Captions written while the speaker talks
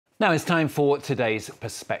Now it's time for today's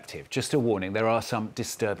perspective. Just a warning, there are some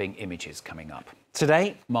disturbing images coming up.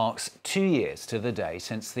 Today marks 2 years to the day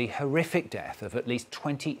since the horrific death of at least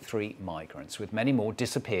 23 migrants, with many more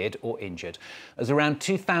disappeared or injured, as around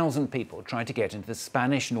 2,000 people tried to get into the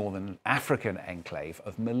Spanish northern African enclave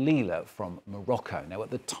of Melilla from Morocco. Now, at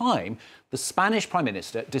the time, the Spanish Prime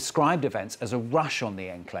Minister described events as a rush on the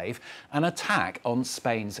enclave, an attack on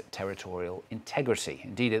Spain's territorial integrity.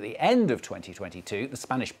 Indeed, at the end of 2022, the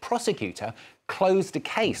Spanish prosecutor closed a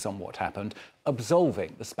case on what happened,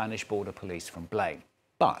 absolving the Spanish border police from blame.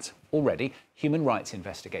 But already, human rights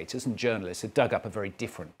investigators and journalists have dug up a very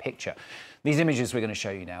different picture. These images we're going to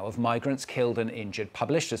show you now of migrants killed and injured,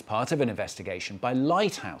 published as part of an investigation by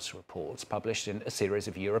Lighthouse reports published in a series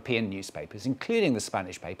of European newspapers, including the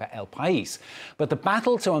Spanish paper El País. But the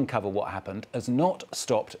battle to uncover what happened has not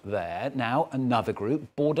stopped there. Now another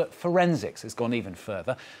group, Border Forensics, has gone even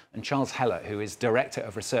further. And Charles Heller, who is Director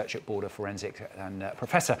of Research at Border Forensics and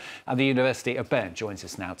Professor at the University of Bern, joins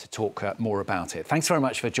us now to talk more about it. Thanks very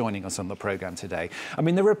much for joining us on the programme today. I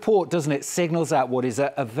mean, the report, doesn't it, signals out what is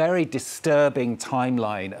a very disturbing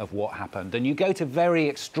timeline of what happened. And you go to very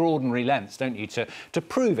extraordinary lengths, don't you, to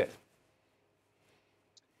prove it?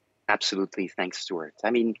 Absolutely. Thanks, Stuart.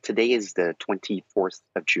 I mean, today is the 24th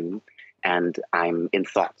of June, and I'm in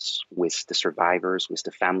thoughts with the survivors, with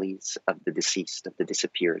the families of the deceased, of the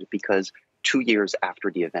disappeared, because 2 years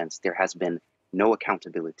after the events, there has been no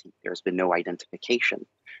accountability. There's been no identification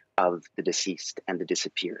of the deceased and the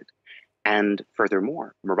disappeared. And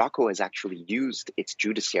furthermore, Morocco has actually used its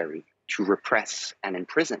judiciary to repress and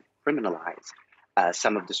imprison, criminalize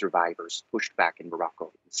some of the survivors pushed back in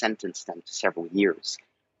Morocco, and sentenced them to several years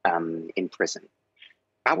in prison.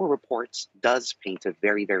 Our report does paint a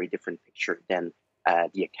very, very different picture than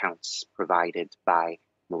the accounts provided by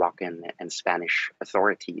Moroccan and Spanish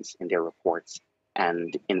authorities in their reports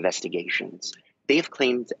and investigations. They have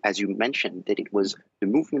claimed, as you mentioned, that it was the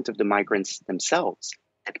movement of the migrants themselves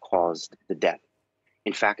that caused the death.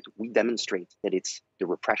 In fact, we demonstrate that it's the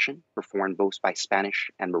repression performed both by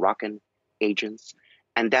Spanish and Moroccan agents,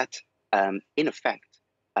 and that, in effect,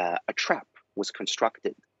 a trap was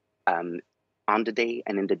constructed on the day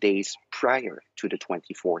and in the days prior to the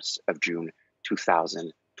 24th of June,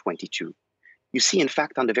 2022. You see, in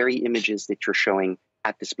fact, on the very images that you're showing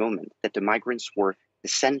at this moment, that the migrants were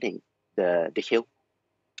descending the hill,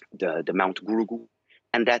 the Mount Gurugu,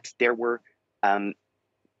 and that there were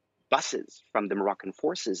buses from the Moroccan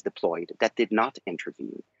forces deployed that did not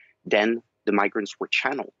intervene. Then the migrants were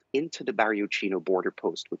channeled into the Barrio Chino border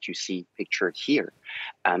post, which you see pictured here,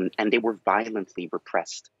 and they were violently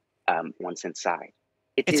repressed once inside.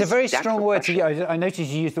 It's a very strong word to use. I noticed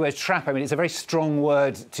you used the word trap. I mean, it's a very strong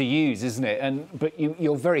word to use, isn't it? But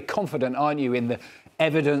you're very confident, aren't you, in the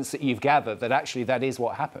evidence that you've gathered that actually that is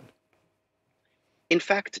what happened? In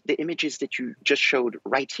fact, the images that you just showed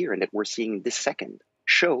right here and that we're seeing this second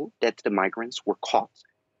show that the migrants were caught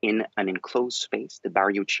in an enclosed space, the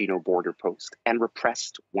Barrio Chino border post, and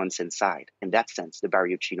repressed once inside. In that sense, the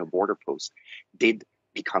Barrio Chino border post did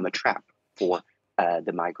become a trap for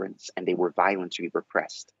the migrants, and they were violently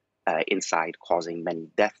repressed inside, causing many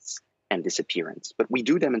deaths and disappearance. But we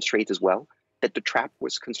do demonstrate as well that the trap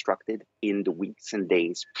was constructed in the weeks and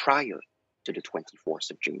days prior to the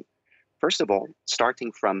 24th of June. First of all,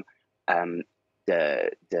 starting from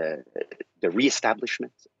the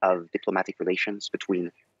reestablishment of diplomatic relations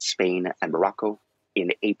between Spain and Morocco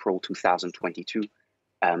in April 2022,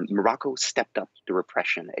 Morocco stepped up the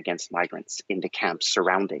repression against migrants in the camps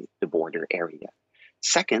surrounding the border area.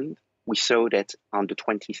 Second, we saw that on the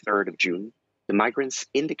 23rd of June, the migrants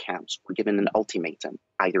in the camps were given an ultimatum: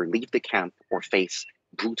 either leave the camp or face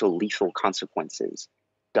brutal, lethal consequences.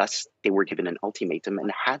 Thus, they were given an ultimatum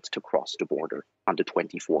and had to cross the border on the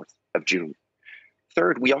 24th of June.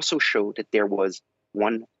 Third, we also showed that there was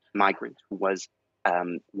one migrant who was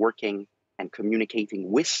working and communicating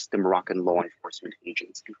with the Moroccan law enforcement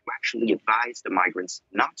agents, who actually advised the migrants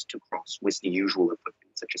not to cross with the usual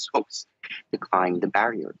equipment, such as hooks, to climb the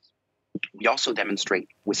barriers. We also demonstrate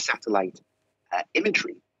with satellite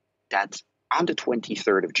imagery that on the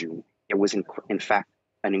 23rd of June, there was in fact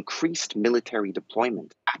an increased military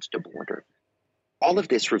deployment at the border. All of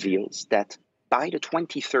this reveals that by the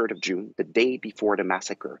 23rd of June, the day before the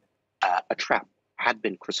massacre, a trap had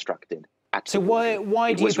been constructed. So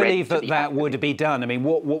why do you believe that that would be done? I mean,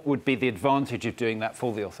 what would be the advantage of doing that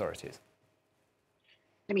for the authorities?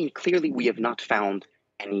 I mean, clearly we have not found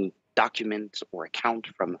any document or account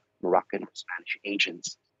from Moroccan or Spanish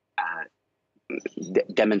agents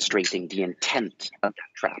demonstrating the intent of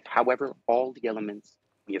that trap. However, all the elements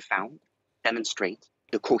we have found demonstrate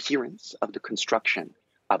the coherence of the construction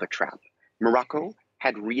of a trap. Morocco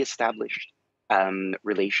had reestablished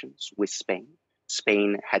relations with Spain.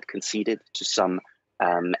 Spain had conceded to some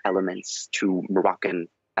elements to Moroccan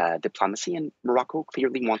diplomacy, and Morocco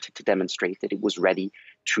clearly wanted to demonstrate that it was ready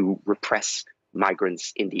to repress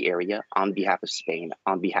migrants in the area on behalf of Spain,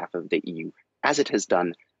 on behalf of the EU, as it has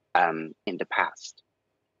done in the past.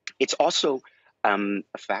 It's also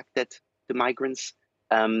a fact that the migrants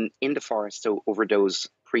in the forest, so over those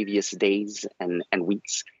previous days and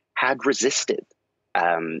weeks, had resisted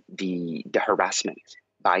the harassment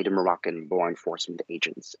by the Moroccan law enforcement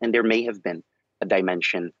agents. And there may have been a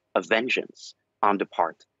dimension of vengeance on the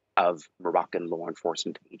part of Moroccan law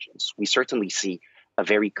enforcement agents. We certainly see a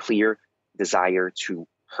very clear desire to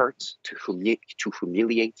hurt, to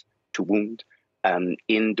humiliate, to wound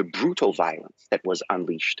in the brutal violence that was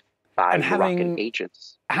unleashed by Moroccan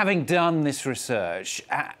agents. Having done this research,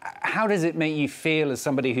 how does it make you feel, as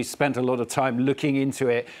somebody who's spent a lot of time looking into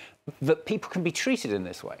it, that people can be treated in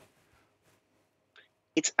this way?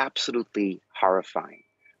 It's absolutely horrifying.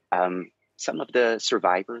 Some of the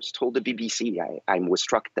survivors told the BBC, I was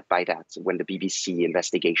struck by that when the BBC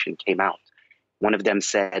investigation came out. One of them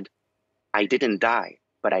said, "I didn't die,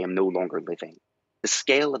 but I am no longer living." The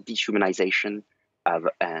scale of dehumanization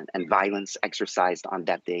and violence exercised on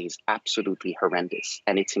that day is absolutely horrendous.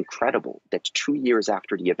 And it's incredible that 2 years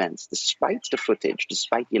after the events, despite the footage,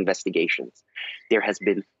 despite the investigations, there has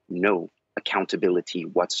been no accountability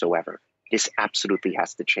whatsoever. This absolutely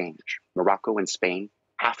has to change. Morocco and Spain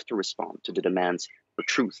have to respond to the demands for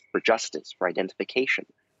truth, for justice, for identification,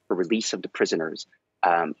 for release of the prisoners,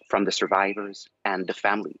 from the survivors and the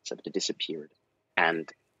families of the disappeared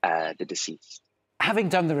and the deceased. Having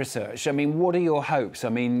done the research, I mean, what are your hopes? I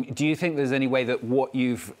mean, do you think there's any way that what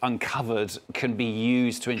you've uncovered can be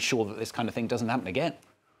used to ensure that this kind of thing doesn't happen again?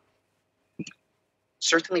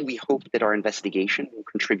 Certainly, we hope that our investigation will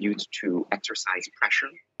contribute to exercise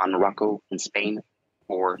pressure on Morocco and Spain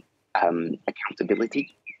for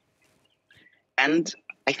accountability. And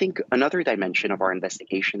I think another dimension of our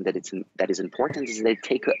investigation that is important is that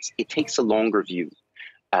it takes a longer view.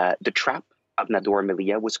 The trap of Nador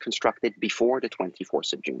Melilla was constructed before the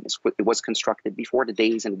 24th of June. It was constructed before the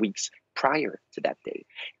days and weeks prior to that day.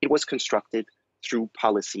 It was constructed through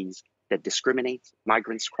policies that discriminate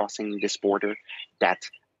migrants crossing this border, that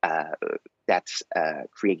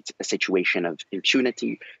create a situation of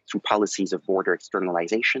impunity, through policies of border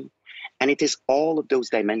externalization. And it is all of those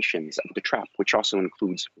dimensions of the trap, which also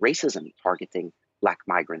includes racism targeting Black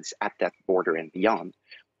migrants at that border and beyond,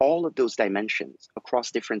 all of those dimensions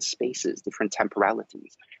across different spaces, different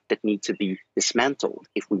temporalities, that need to be dismantled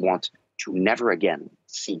if we want to never again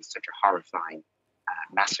see such a horrifying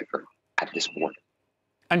massacre at this border.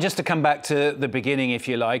 And just to come back to the beginning, if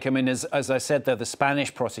you like, I mean, as I said there, the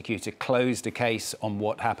Spanish prosecutor closed a case on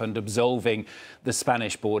what happened, absolving the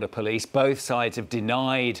Spanish border police. Both sides have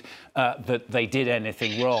denied that they did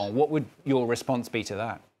anything wrong. What would your response be to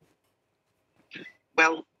that?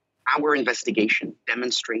 Well, our investigation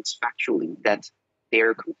demonstrates factually that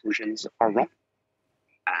their conclusions are wrong.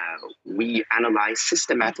 We analyze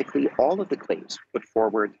systematically all of the claims put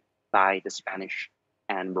forward by the Spanish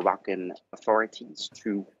and Moroccan authorities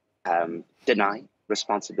to deny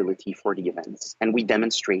responsibility for the events. And we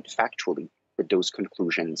demonstrate factually that those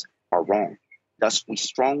conclusions are wrong. Thus, we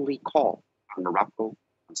strongly call on Morocco,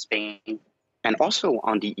 on Spain, and also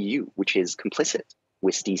on the EU, which is complicit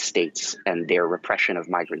with these states and their repression of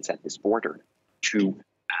migrants at this border, to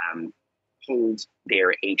hold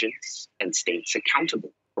their agents and states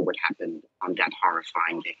accountable for what happened on that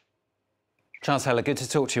horrifying day. Charles Heller, good to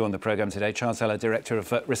talk to you on the programme today. Charles Heller, Director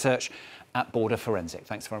of Research at Border Forensic.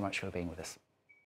 Thanks very much for being with us.